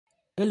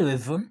Hello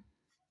everyone,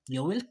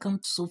 you're welcome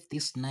to solve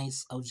this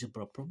nice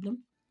algebra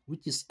problem,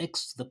 which is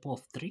x to the power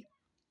of 3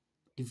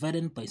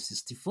 divided by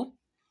 64.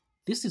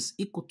 This is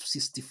equal to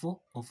 64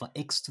 over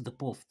x to the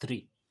power of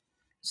 3.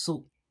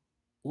 So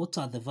what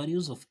are the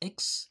values of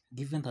x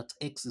given that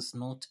x is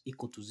not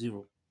equal to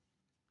 0?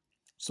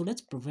 So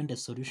let's prevent a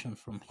solution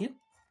from here.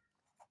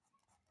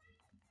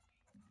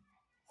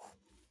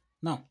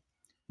 Now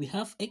we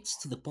have x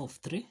to the power of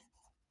 3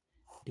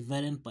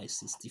 divided by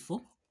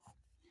 64.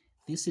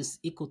 This is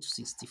equal to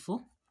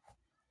 64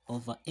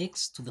 over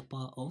x to the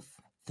power of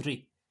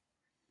 3.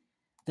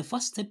 The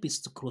first step is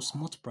to cross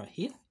multiply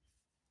here,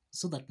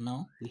 so that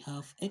now we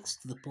have x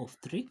to the power of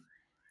 3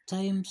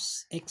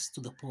 times x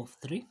to the power of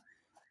 3.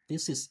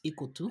 This is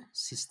equal to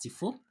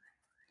 64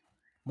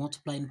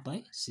 multiplied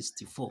by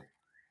 64.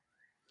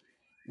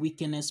 We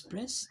can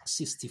express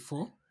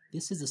 64.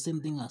 This is the same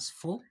thing as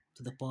 4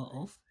 to the power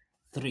of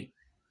 3.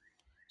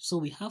 So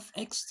we have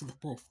x to the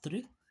power of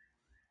 3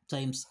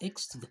 times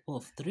x to the power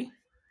of 3.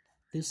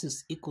 This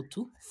is equal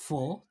to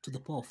 4 to the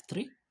power of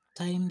 3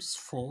 times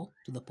 4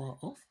 to the power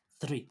of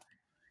 3.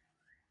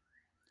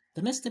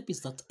 The next step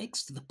is that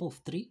x to the power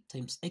of 3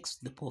 times x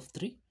to the power of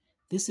 3.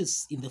 This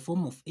is in the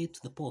form of a to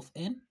the power of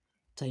n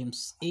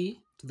times a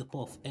to the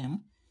power of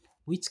m,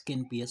 which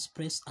can be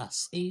expressed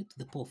as a to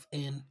the power of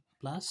n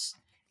plus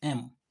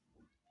m.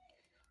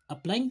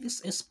 Applying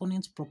this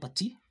exponent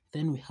property,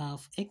 then we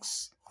have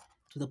x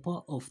to the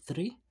power of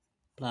 3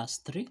 plus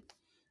 3.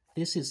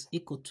 This is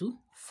equal to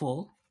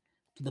 4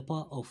 to the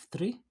power of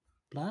 3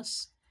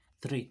 plus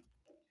 3.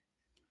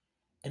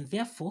 And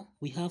therefore,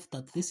 we have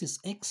that this is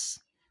x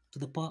to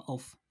the power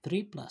of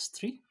 3 plus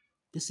 3.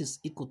 This is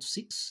equal to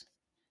 6.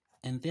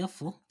 And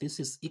therefore, this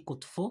is equal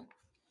to 4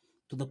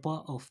 to the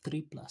power of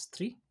 3 plus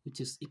 3, which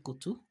is equal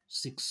to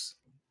 6.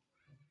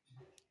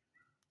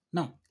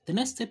 Now, the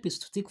next step is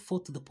to take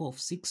 4 to the power of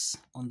 6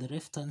 on the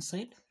left-hand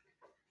side,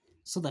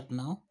 so that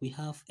now we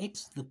have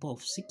x to the power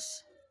of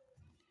 6.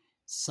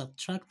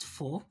 Subtract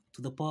 4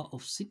 to the power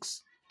of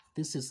 6.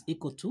 This is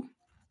equal to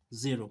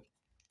 0.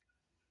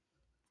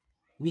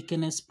 We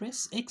can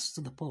express x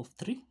to the power of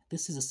 3.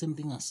 This is the same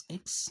thing as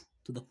x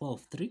to the power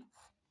of 3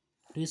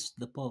 raised to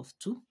the power of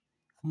 2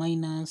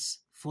 minus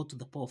 4 to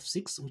the power of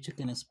 6, which you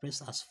can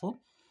express as 4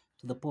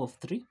 to the power of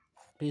 3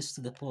 raised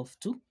to the power of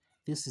 2.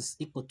 This is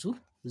equal to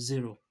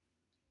 0.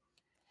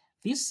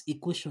 This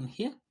equation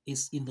here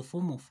is in the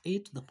form of a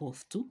to the power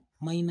of 2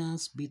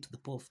 minus b to the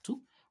power of 2,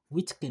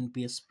 which can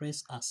be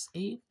expressed as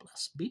a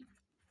plus b,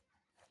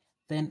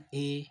 then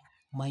a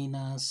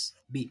minus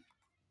b.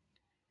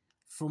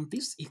 From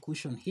this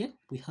equation here,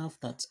 we have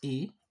that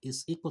a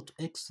is equal to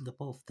x to the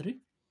power of 3,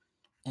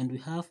 and we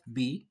have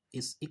b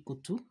is equal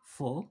to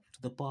 4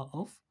 to the power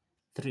of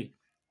 3.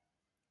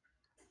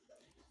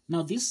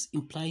 Now this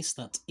implies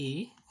that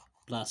a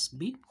plus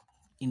b,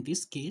 in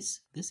this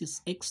case, this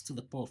is x to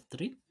the power of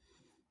 3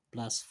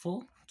 plus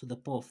 4 to the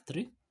power of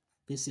 3.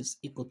 This is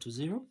equal to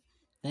 0.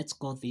 Let's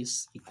call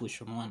this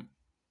equation 1.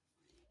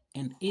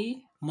 And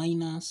a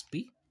minus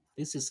b,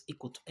 this is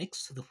equal to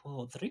x to the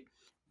power of 3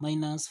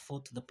 minus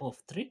 4 to the power of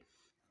 3.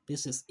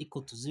 This is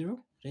equal to 0.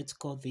 Let's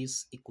call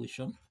this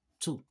equation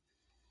 2.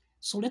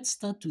 So let's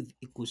start with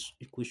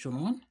equation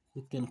 1.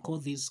 We can call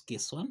this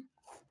case 1.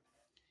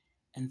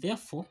 And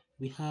therefore,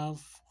 we have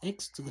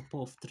x to the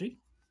power of 3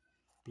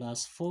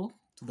 plus 4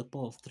 to the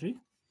power of 3.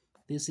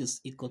 This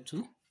is equal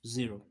to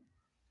 0.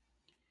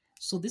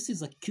 So this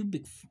is a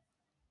cubic,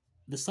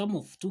 the sum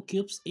of two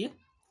cubes here,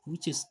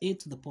 which is a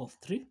to the power of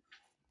 3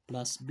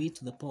 plus b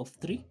to the power of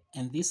 3.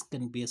 And this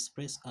can be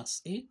expressed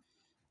as a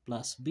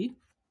plus b.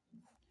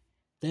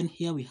 Then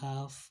here we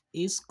have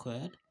a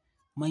squared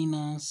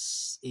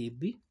minus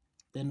ab,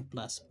 then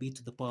plus b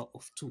to the power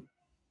of 2.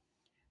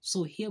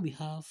 So here we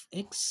have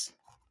x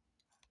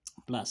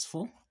plus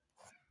 4.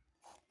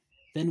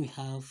 Then we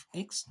have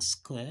x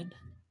squared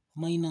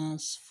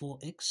minus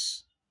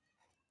 4x,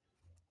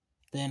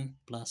 then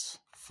plus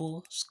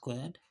 4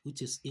 squared,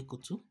 which is equal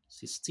to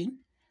 16.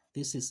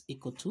 This is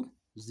equal to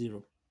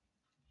 0.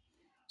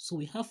 So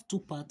we have two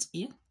parts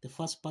here. The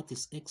first part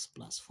is x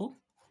plus 4.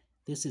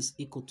 This is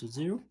equal to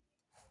 0.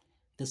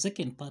 The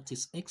second part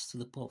is x to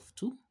the power of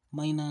 2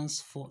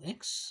 minus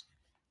 4x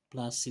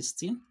plus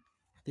 16.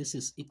 This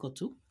is equal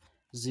to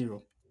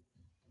 0.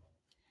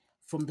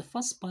 From the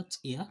first part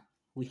here,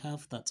 we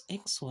have that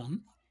x1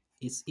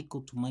 is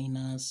equal to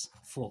minus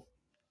 4.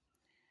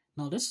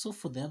 Now let's solve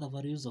for the other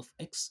values of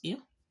x here.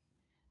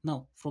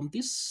 Now from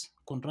this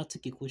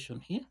quadratic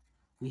equation here,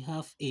 we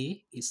have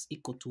a is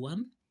equal to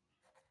 1,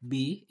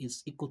 b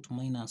is equal to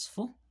minus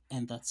 4,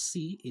 and that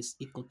c is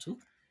equal to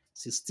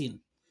 16.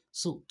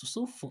 So to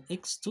solve for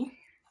x2,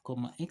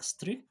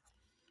 x3,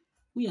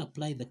 we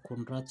apply the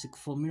quadratic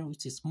formula,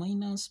 which is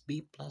minus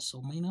b plus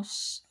or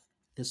minus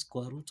the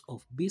square root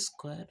of b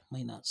squared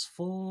minus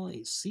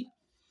 4ac,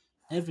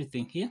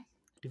 everything here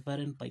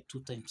divided by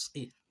 2 times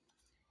a.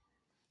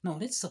 Now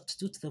let's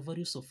substitute the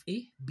values of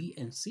a, b,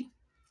 and c,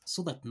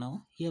 so that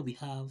now here we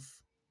have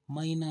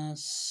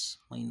minus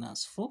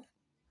 4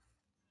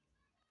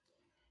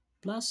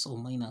 plus or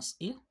minus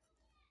a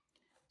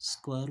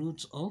square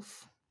root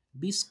of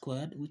b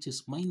squared, which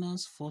is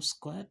minus 4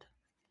 squared,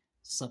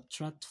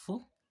 subtract 4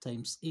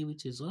 times a,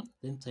 which is 1,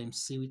 then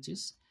times c, which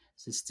is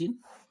 16.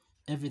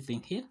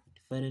 Everything here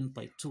divided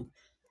by 2.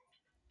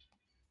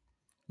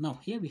 Now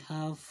here we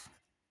have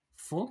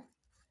 4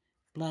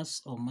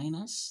 plus or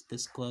minus the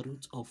square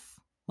root of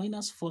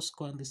minus 4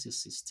 squared, this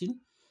is 16,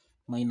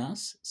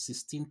 minus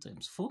 16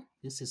 times 4,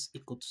 this is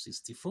equal to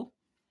 64.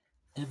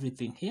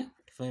 Everything here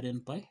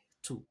divided by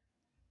 2.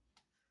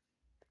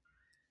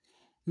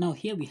 Now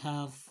here we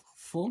have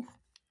 4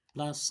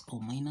 plus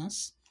or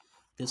minus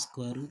the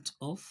square root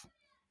of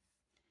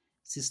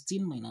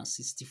 16 minus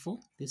 64,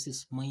 this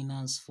is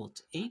minus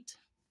 48.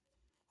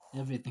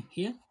 Everything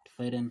here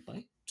divided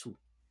by 2.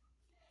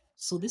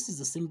 So this is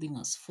the same thing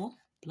as 4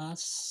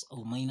 plus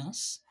or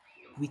minus.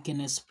 We can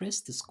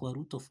express the square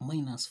root of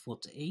minus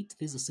 48.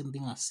 This is the same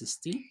thing as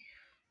 16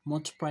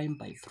 multiplying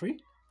by 3,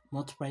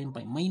 multiplying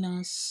by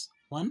minus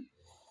 1.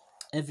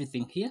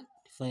 Everything here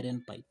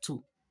divided by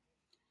 2.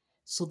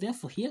 So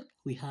therefore here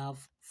we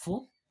have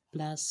 4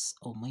 plus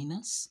or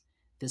minus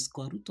the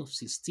square root of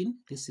 16.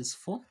 This is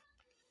 4.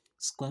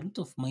 Square root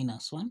of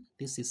minus 1.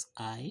 This is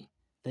I.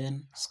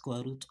 Then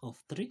square root of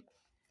 3.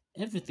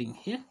 Everything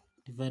here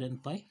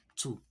divided by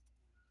 2.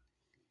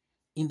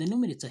 In the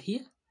numerator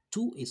here,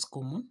 2 is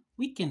common.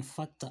 We can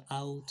factor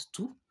out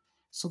 2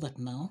 so that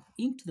now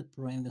into the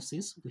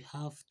parentheses we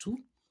have 2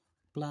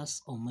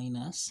 plus or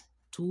minus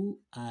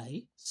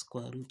 2i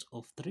square root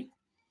of 3.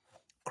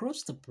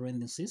 Cross the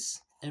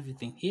parentheses,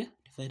 everything here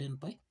divided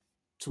by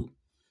 2.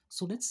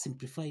 So let's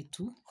simplify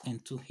 2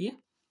 and 2 here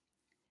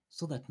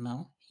so that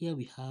now here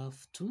we have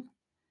 2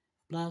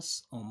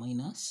 plus or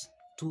minus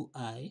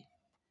 2i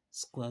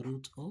square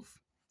root of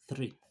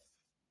 3.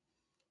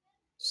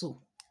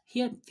 So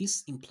here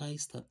this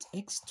implies that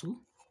x2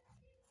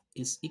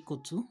 is equal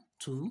to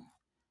 2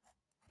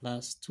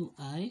 plus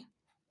 2i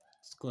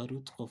square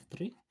root of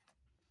 3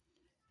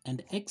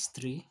 and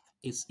x3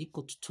 is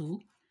equal to 2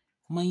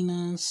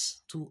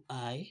 minus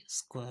 2i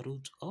square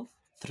root of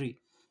 3.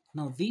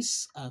 Now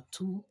these are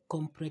two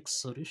complex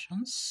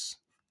solutions.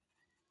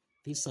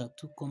 These are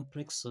two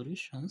complex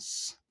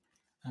solutions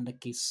under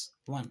case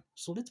 1.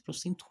 So let's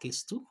proceed to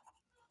case 2.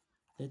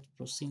 Let's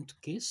proceed to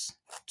case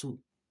 2.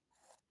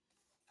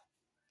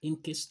 In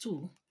case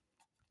 2,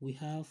 we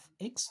have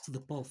x to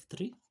the power of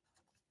 3,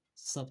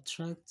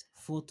 subtract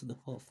 4 to the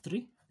power of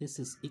 3. This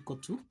is equal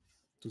to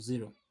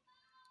 0.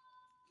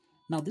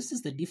 Now this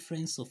is the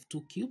difference of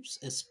two cubes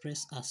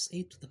expressed as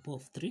a to the power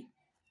of 3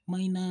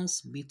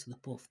 minus b to the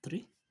power of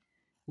 3,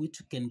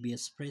 which can be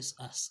expressed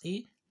as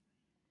a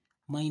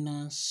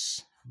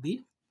minus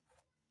b.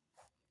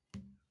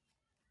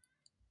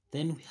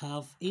 Then we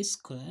have a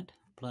squared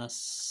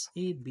plus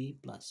ab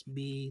plus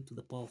b to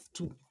the power of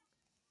 2.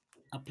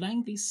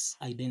 Applying this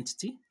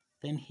identity,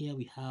 then here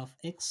we have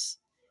x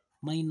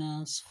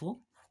minus 4.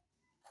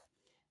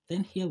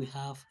 Then here we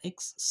have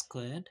x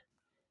squared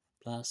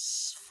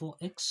plus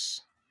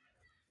 4x,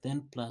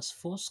 then plus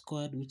 4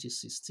 squared, which is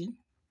 16.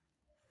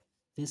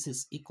 This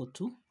is equal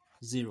to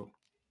 0.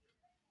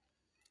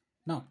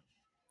 Now,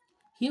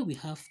 here we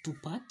have two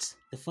parts.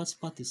 The first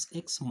part is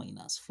x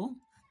minus 4.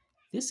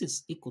 This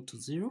is equal to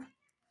 0.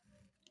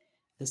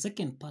 The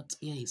second part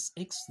here is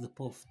x to the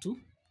power of 2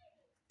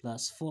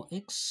 plus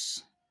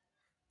 4x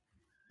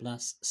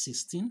plus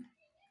 16.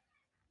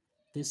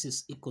 This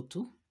is equal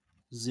to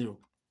 0.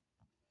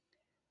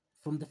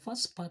 From the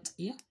first part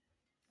here,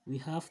 we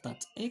have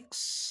that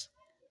x4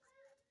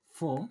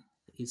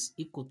 is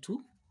equal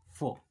to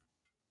 4.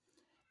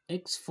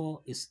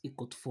 x4 is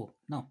equal to 4.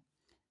 Now,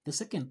 the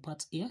second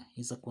part here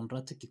is a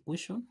quadratic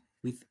equation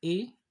with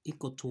a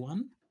equal to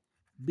 1,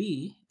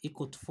 b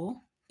equal to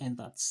 4, and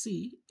that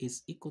c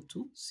is equal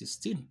to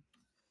 16.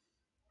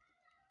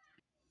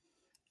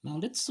 Now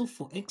let's solve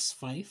for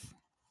x5,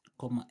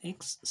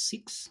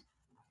 x6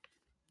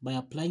 by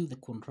applying the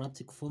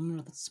quadratic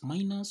formula, that's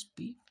minus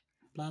b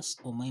plus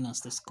or minus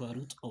the square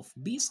root of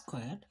b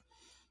squared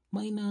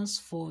minus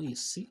 4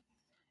 is c.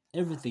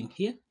 Everything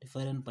here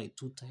divided by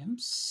 2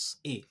 times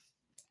a.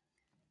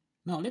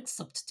 Now let's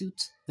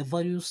substitute the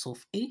values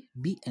of a,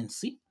 b, and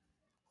c.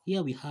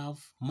 Here we have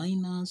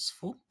minus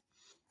 4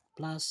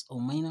 plus or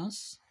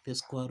minus the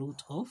square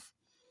root of.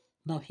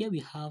 Now here we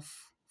have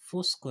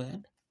 4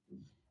 squared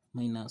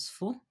minus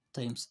 4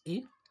 times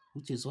a,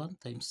 which is 1,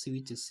 times c,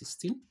 which is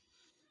 16.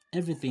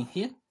 Everything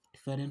here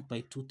divided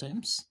by 2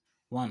 times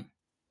 1.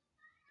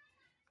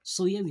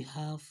 So here we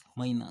have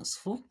minus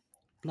 4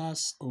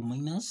 plus or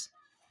minus.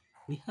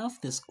 We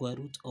have the square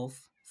root of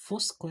 4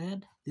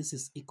 squared. This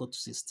is equal to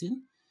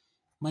 16.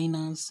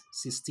 Minus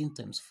 16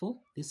 times 4.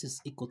 This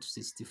is equal to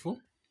 64.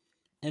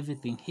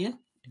 Everything here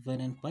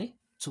divided by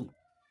 2.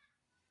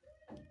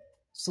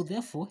 So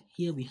therefore,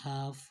 here we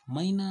have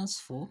minus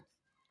 4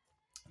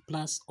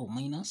 plus or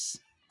minus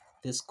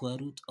the square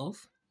root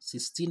of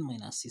 16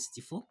 minus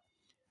 64.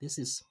 This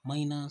is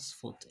minus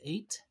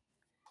 48.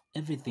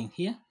 Everything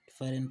here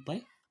divided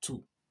by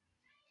 2.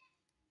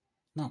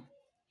 Now,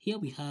 here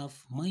we have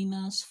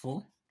minus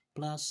 4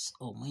 plus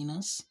or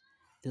minus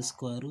the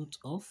square root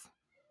of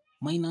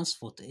minus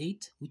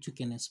 48, which you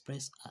can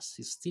express as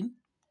 16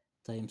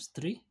 times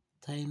 3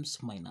 times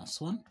minus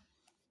 1,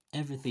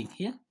 everything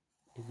here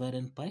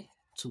divided by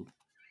 2.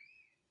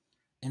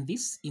 And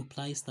this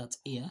implies that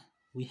here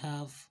we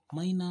have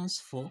minus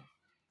 4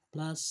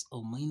 plus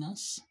or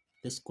minus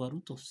the square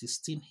root of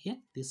 16 here.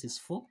 This is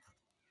 4.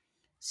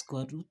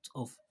 Square root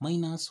of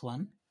minus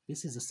 1.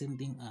 This is the same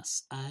thing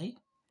as I.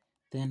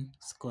 Then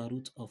square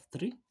root of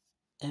 3.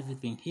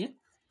 Everything here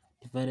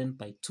divided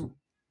by 2.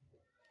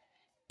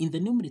 In the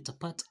numerator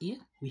part here,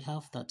 we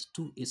have that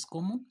 2 is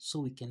common, so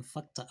we can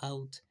factor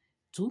out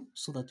 2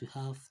 so that we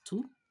have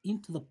 2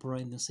 into the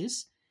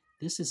parentheses.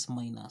 This is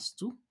minus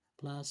 2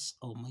 plus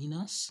or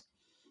minus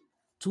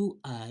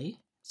 2i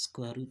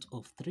square root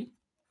of 3.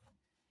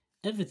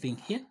 Everything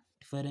here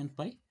divided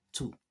by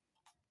 2.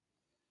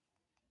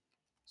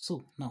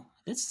 So now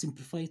let's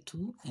simplify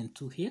 2 and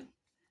 2 here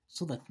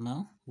so that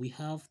now we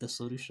have the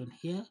solution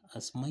here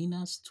as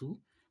minus 2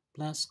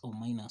 plus or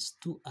minus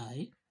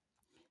 2i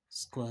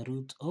square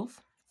root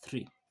of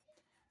 3.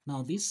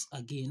 Now this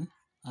again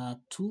are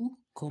two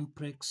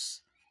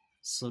complex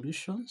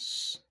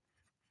solutions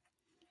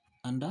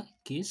under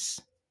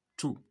case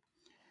 2.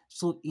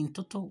 So in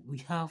total we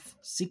have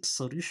 6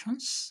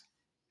 solutions.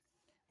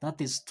 That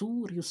is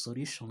 2 real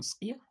solutions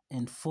here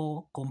and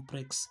 4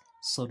 complex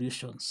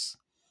solutions.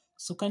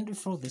 So kindly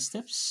follow the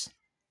steps,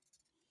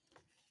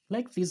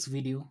 like this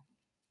video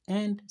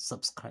and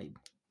subscribe.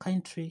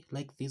 Kindly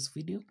like this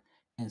video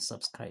and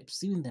subscribe.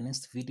 See you in the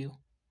next video.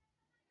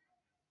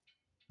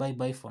 Bye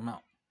bye for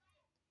now.